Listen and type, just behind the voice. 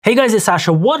Hey guys, it's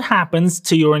Sasha. What happens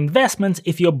to your investments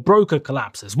if your broker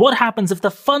collapses? What happens if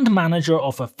the fund manager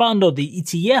of a fund or the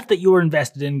ETF that you were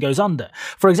invested in goes under?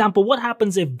 For example, what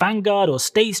happens if Vanguard or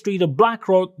State Street or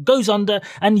BlackRock goes under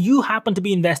and you happen to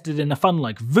be invested in a fund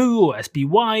like VOO or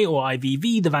SPY or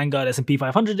IVV, the Vanguard S&P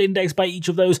 500 index by each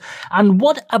of those? And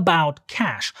what about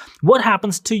cash? What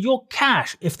happens to your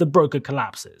cash if the broker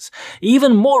collapses?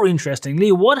 Even more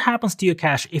interestingly, what happens to your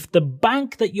cash if the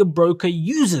bank that your broker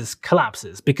uses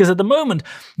collapses? Because at the moment,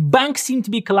 banks seem to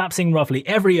be collapsing roughly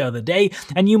every other day,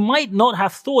 and you might not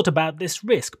have thought about this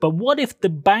risk. But what if the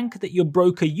bank that your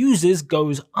broker uses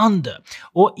goes under?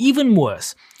 Or even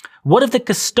worse, what if the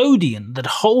custodian that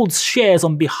holds shares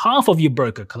on behalf of your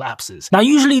broker collapses? Now,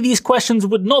 usually these questions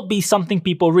would not be something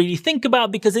people really think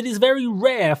about because it is very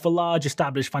rare for large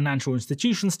established financial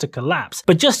institutions to collapse.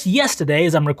 But just yesterday,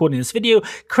 as I'm recording this video,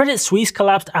 Credit Suisse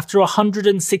collapsed after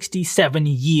 167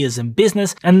 years in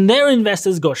business, and their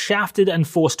investors got shafted and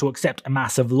forced to accept a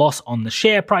massive loss on the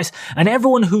share price, and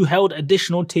everyone who held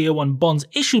additional Tier 1 bonds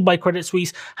issued by Credit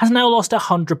Suisse has now lost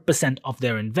 100% of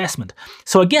their investment.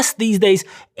 So I guess these days,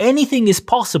 anything is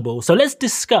possible, so let's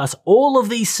discuss all of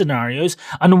these scenarios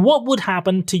and what would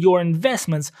happen to your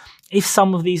investments if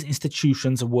some of these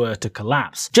institutions were to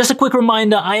collapse. Just a quick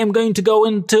reminder, I am going to go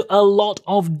into a lot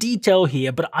of detail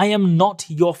here, but I am not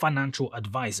your financial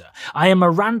advisor. I am a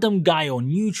random guy on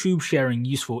YouTube sharing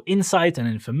useful insight and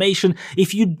information.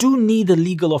 If you do need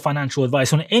legal or financial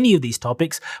advice on any of these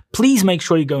topics, please make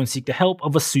sure you go and seek the help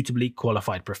of a suitably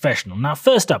qualified professional. Now,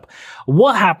 first up,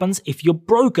 what happens if your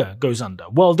broker goes under?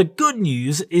 Well, the good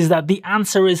news is that the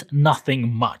answer is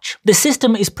nothing much. The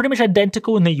system is pretty much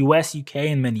identical in the US, UK,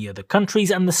 and many other countries,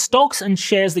 and the stocks and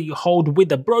shares that you hold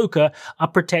with a broker are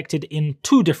protected in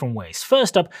two different ways.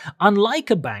 First up, unlike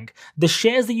a bank, the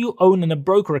shares that you own in a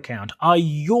broker account are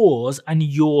yours and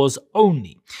yours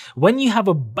only. When you have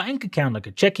a bank account, like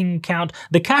a checking account,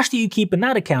 the cash that you keep in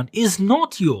that account is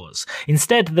not yours.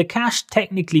 Instead, the cash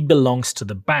technically belongs to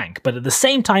the bank, but at the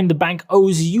same time, the bank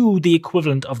owes you the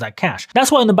equivalent of that cash.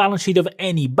 That's why on the balance sheet of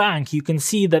any bank, you can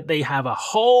see that they have a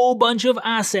whole bunch of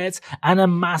assets and a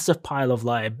massive pile of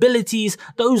liabilities.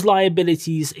 Those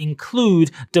liabilities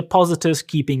include depositors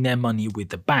keeping their money with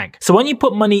the bank. So when you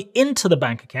put money into the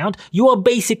bank account, you are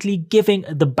basically giving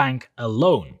the bank a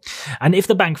loan. And if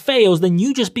the bank fails, then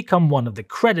you just become one of the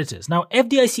creditors. Now,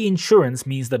 FDIC insurance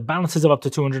means that balances of up to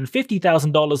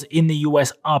 $250,000 in the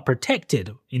US are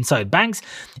protected inside banks,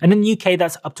 and in the UK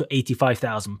that's up to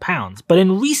 £85,000. But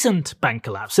in recent bank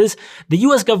collapses, the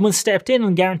US government stepped in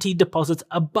and guaranteed deposits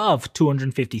above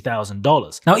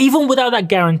 $250,000. Now, even without that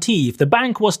guarantee, if the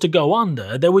bank was to go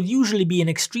under, there would usually be an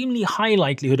extremely high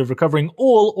likelihood of recovering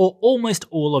all or almost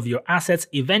all of your assets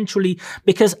eventually,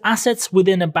 because assets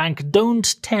within a bank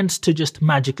don't tend to just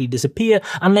magically disappear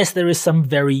unless there is some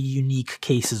very unique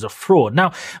cases of fraud.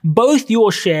 Now, both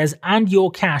your shares and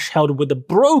your cash held with the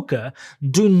broker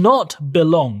do not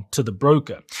belong to the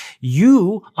broker.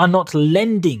 You are not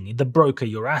lending the broker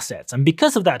your assets, and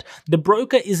because of that, the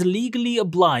broker is legally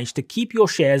obliged to keep your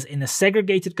shares in a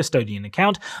segregated custodian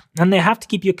account, and they have to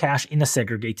keep your cash in a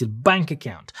segregated bank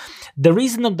account. The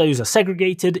reason that those are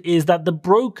segregated is that the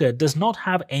broker does not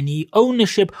have any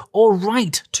ownership or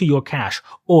right to your cash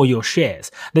or your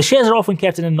shares. The shares are often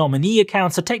kept in a nominee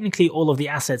account, so technically all of the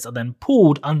assets are then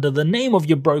pooled under the name of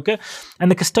your broker,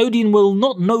 and the custodian will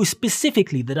not know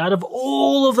specifically that out of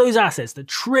all of those assets, the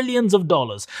trillions of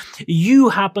dollars, you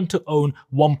happen to own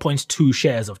 1.2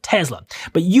 shares of Tesla.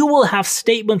 But you will have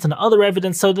statements and other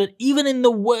evidence so that even in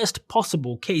the worst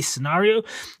possible case scenario,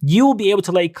 you will be able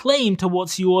to lay claim to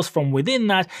what's yours from within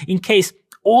that in case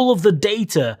all of the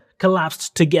data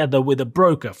collapsed together with a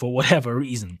broker for whatever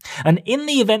reason. And in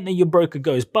the event that your broker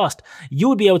goes bust, you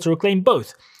would be able to reclaim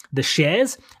both the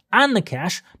shares and the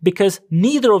cash, because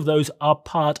neither of those are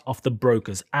part of the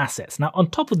broker's assets. Now, on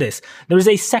top of this, there is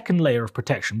a second layer of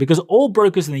protection, because all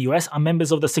brokers in the US are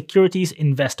members of the Securities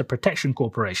Investor Protection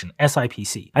Corporation,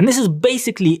 SIPC. And this is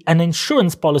basically an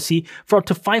insurance policy for up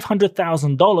to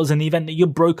 $500,000 in the event that your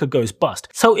broker goes bust.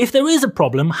 So if there is a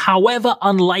problem, however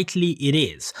unlikely it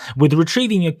is, with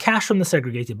retrieving your cash from the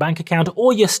segregated bank account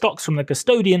or your stocks from the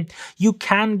custodian, you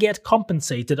can get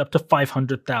compensated up to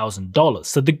 $500,000.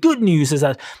 So the good news is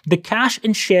that the cash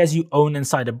and shares you own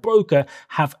inside a broker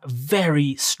have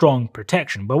very strong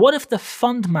protection. But what if the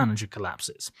fund manager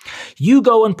collapses? You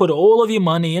go and put all of your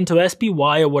money into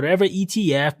SPY or whatever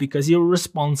ETF because you're a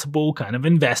responsible kind of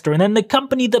investor, and then the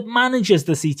company that manages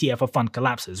this ETF or fund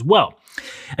collapses. Well,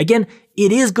 again,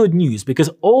 it is good news because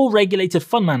all regulated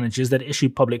fund managers that issue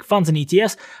public funds and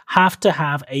ETFs have to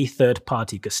have a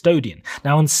third-party custodian.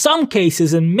 Now, in some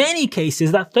cases, in many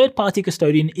cases, that third-party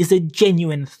custodian is a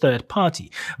genuine third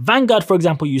party. Vanguard, for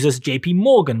example, uses JP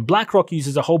Morgan. BlackRock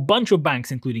uses a whole bunch of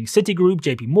banks, including Citigroup,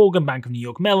 JP Morgan, Bank of New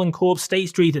York Mellon Corp, State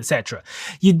Street, etc.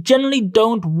 You generally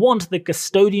don't want the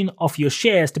custodian of your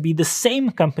shares to be the same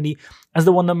company as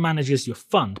the one that manages your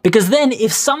fund. Because then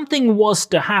if something was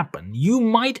to happen, you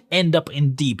might end up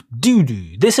in deep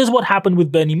doo-doo. This is what happened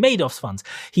with Bernie Madoff's funds.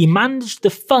 He managed the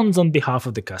funds on behalf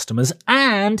of the customers,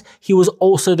 and he was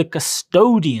also the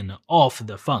custodian of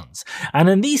the funds. And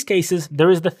in these cases, there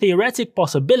is the theoretic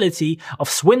possibility of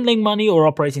swindling money or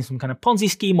operating some kind of Ponzi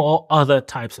scheme or other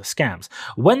types of scams.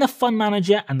 When the fund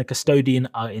manager and the custodian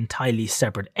are entirely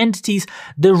separate entities,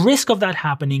 the risk of that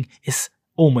happening is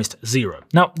almost zero.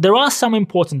 Now, there are some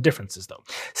important differences though.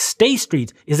 State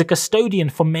Street is a custodian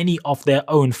for many of their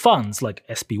own funds, like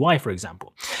SPY for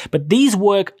example. But these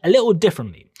work a little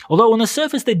differently. Although on the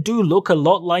surface they do look a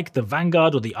lot like the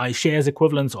Vanguard or the iShares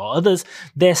equivalents or others,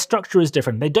 their structure is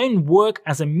different. They don't work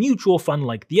as a mutual fund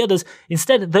like the others.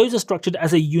 Instead, those are structured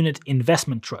as a unit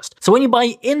investment trust. So when you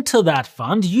buy into that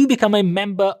fund, you become a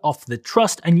member of the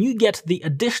trust and you get the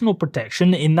additional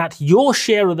protection in that your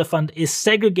share of the fund is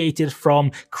segregated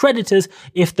from creditors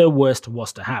if the worst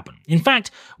was to happen. In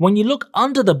fact, when you look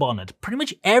under the bonnet, pretty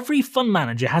much every fund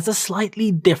manager has a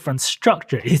slightly different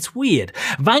structure. It's weird.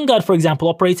 Vanguard, for example,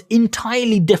 operates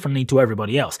entirely differently to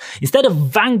everybody else. Instead of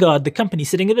Vanguard, the company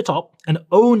sitting at the top and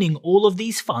owning all of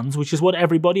these funds, which is what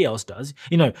everybody else does,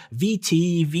 you know,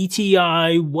 VT,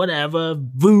 VTI, whatever,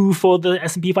 VOO for the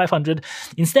S&P 500.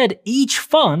 Instead, each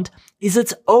fund is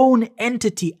its own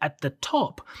entity at the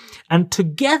top. And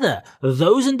together,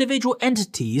 those individual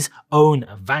entities own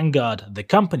Vanguard, the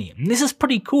company. And this is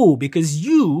pretty cool because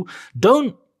you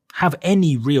don't have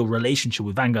any real relationship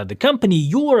with Vanguard, the company.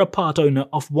 You're a part owner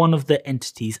of one of the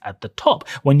entities at the top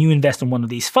when you invest in one of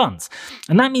these funds.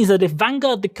 And that means that if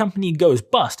Vanguard, the company, goes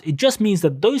bust, it just means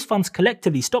that those funds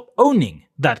collectively stop owning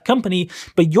that company,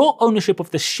 but your ownership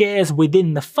of the shares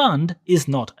within the fund is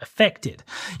not affected.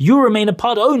 You remain a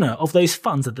part owner of those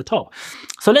funds at the top.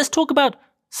 So let's talk about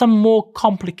some more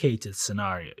complicated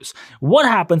scenarios. What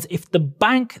happens if the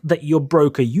bank that your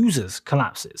broker uses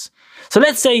collapses? So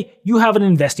let's say you have an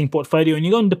investing portfolio and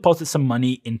you go and deposit some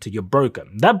money into your broker.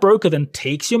 That broker then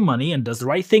takes your money and does the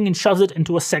right thing and shoves it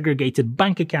into a segregated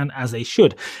bank account as they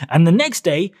should. And the next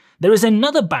day, there is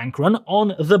another bank run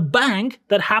on the bank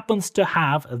that happens to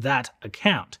have that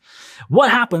account.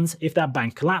 What happens if that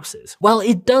bank collapses? Well,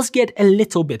 it does get a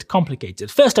little bit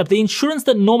complicated. First up, the insurance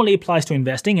that normally applies to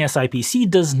investing, SIPC,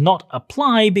 does not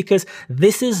apply because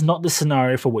this is not the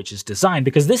scenario for which it's designed,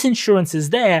 because this insurance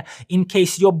is there in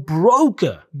case your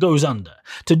broker goes under.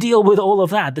 To deal with all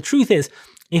of that, the truth is,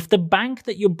 if the bank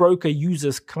that your broker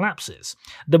uses collapses,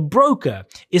 the broker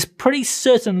is pretty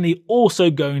certainly also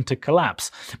going to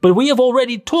collapse. But we have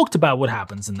already talked about what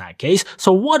happens in that case.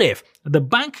 So what if the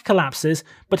bank collapses,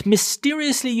 but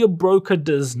mysteriously your broker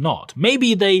does not?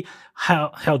 Maybe they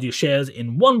held your shares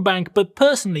in one bank, but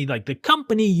personally, like the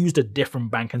company used a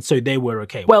different bank and so they were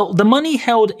okay. Well, the money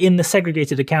held in the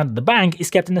segregated account at the bank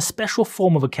is kept in a special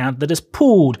form of account that is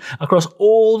pooled across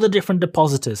all the different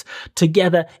depositors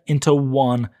together into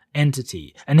one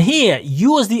entity. And here,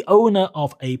 you as the owner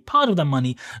of a part of the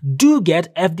money do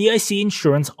get FDIC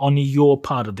insurance on your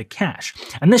part of the cash.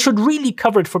 And this should really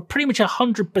cover it for pretty much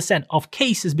 100% of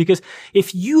cases, because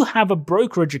if you have a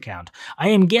brokerage account, I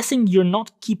am guessing you're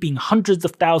not keeping hundreds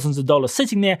of thousands of dollars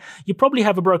sitting there. You probably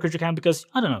have a brokerage account because,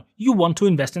 I don't know, you want to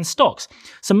invest in stocks.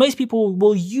 So most people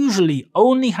will usually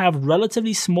only have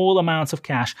relatively small amounts of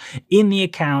cash in the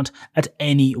account at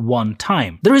any one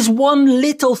time. There is one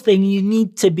little thing you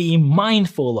need to be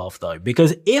mindful of though,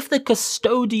 because if the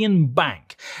custodian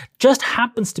bank just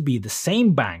happens to be the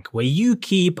same bank where you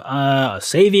keep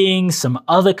savings, some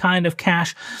other kind of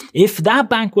cash, if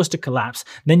that bank was to collapse,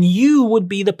 then you would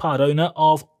be the part owner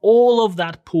of all of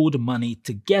that pooled money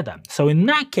together. So in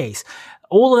that case,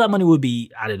 all of that money would be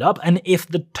added up, and if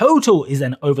the total is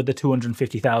then over the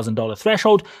 $250,000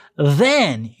 threshold,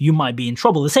 then you might be in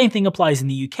trouble. The same thing applies in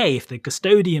the UK. If the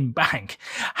custodian bank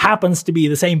happens to be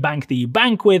the same bank that you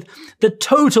bank with, the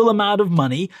total amount of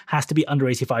money has to be under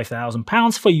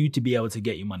 £85,000 for you to be able to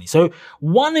get your money. So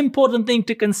one important thing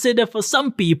to consider for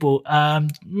some people,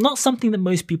 not something that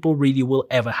most people really will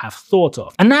ever have thought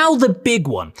of. And now the big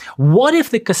one. What if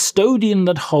the custodian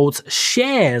that holds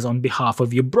shares on behalf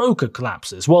of your broker collapses?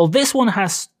 Well, this one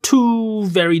has two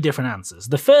very different answers.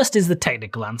 The first is the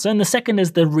technical answer, and the second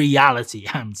is the reality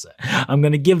answer. I'm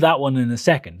going to give that one in a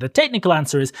second. The technical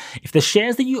answer is, if the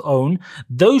shares that you own,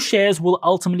 those shares will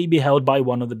ultimately be held by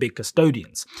one of the big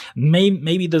custodians.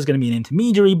 Maybe there's going to be an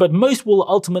intermediary, but most will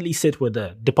ultimately sit with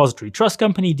a depository trust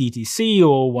company, DTC,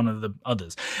 or one of the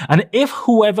others. And if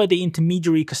whoever the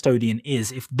intermediary custodian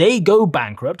is, if they go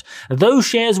bankrupt, those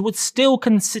shares would still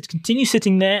continue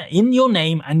sitting there in your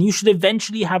name, and you should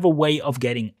eventually have a way of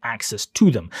getting access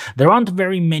to them. There aren't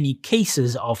very many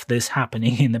cases of this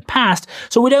happening in the past,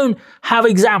 so we don't have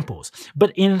examples.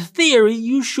 But in theory,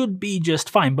 you should be just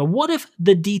fine. But what if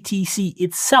the DTC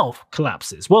itself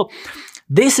collapses? Well,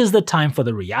 this is the time for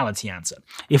the reality answer.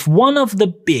 If one of the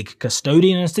big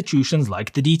custodian institutions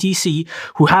like the DTC,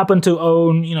 who happen to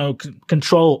own,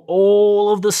 control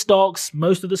all of the stocks,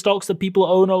 most of the stocks that people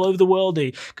own all over the world,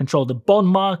 they control the bond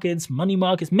markets, money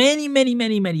markets, many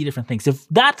different things. If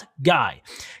that guy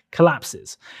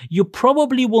collapses, you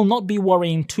probably will not be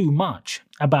worrying too much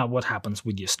about what happens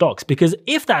with your stocks, because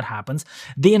if that happens,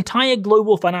 the entire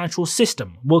global financial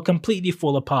system will completely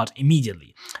fall apart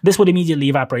immediately. This would immediately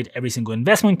evaporate every single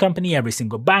investment company, every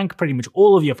single bank, pretty much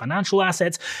all of your financial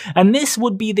assets, and this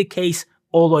would be the case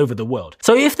all over the world.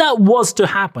 So if that was to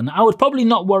happen, I would probably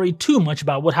not worry too much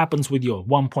about what happens with your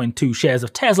 1.2 shares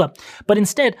of Tesla, but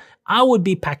instead, I would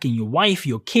be packing your wife,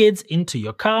 your kids into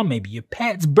your car, maybe your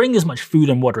pets, bring as much food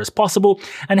and water as possible,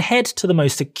 and head to the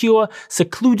most secure,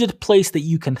 secluded place that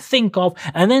you can think of,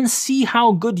 and then see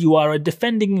how good you are at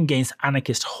defending against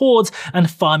anarchist hordes and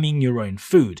farming your own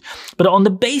food. But on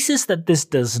the basis that this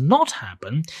does not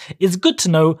happen, it's good to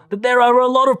know that there are a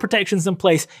lot of protections in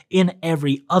place in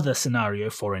every other scenario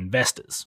for investors.